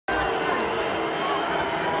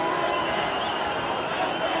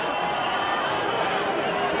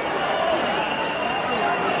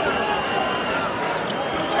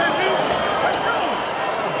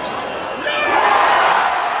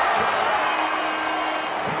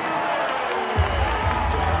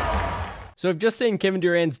So we've just seen Kevin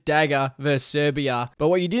Durant's dagger versus Serbia, but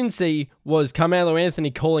what you didn't see was Carmelo Anthony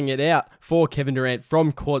calling it out for Kevin Durant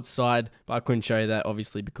from courtside, but I couldn't show you that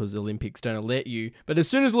obviously because the Olympics don't let you. But as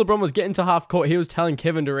soon as LeBron was getting to half court, he was telling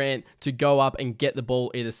Kevin Durant to go up and get the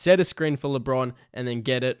ball, either set a screen for LeBron and then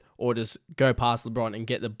get it, or just go past LeBron and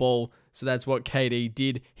get the ball. So that's what KD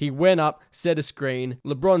did. He went up, set a screen.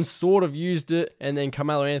 LeBron sort of used it, and then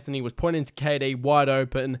Carmelo Anthony was pointing to KD wide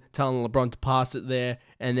open, telling LeBron to pass it there.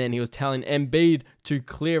 And then he was telling Embiid to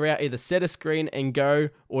clear out, either set a screen and go,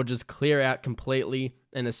 or just clear out completely.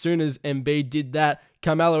 And as soon as Embiid did that,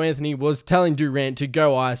 Carmelo Anthony was telling Durant to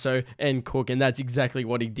go ISO and cook, and that's exactly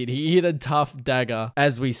what he did. He hit a tough dagger,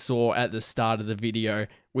 as we saw at the start of the video,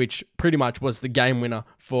 which pretty much was the game winner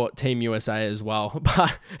for Team USA as well.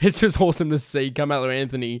 But it's just awesome to see Carmelo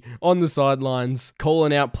Anthony on the sidelines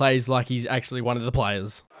calling out plays like he's actually one of the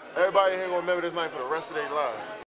players. Everybody here gonna remember this night for the rest of their lives.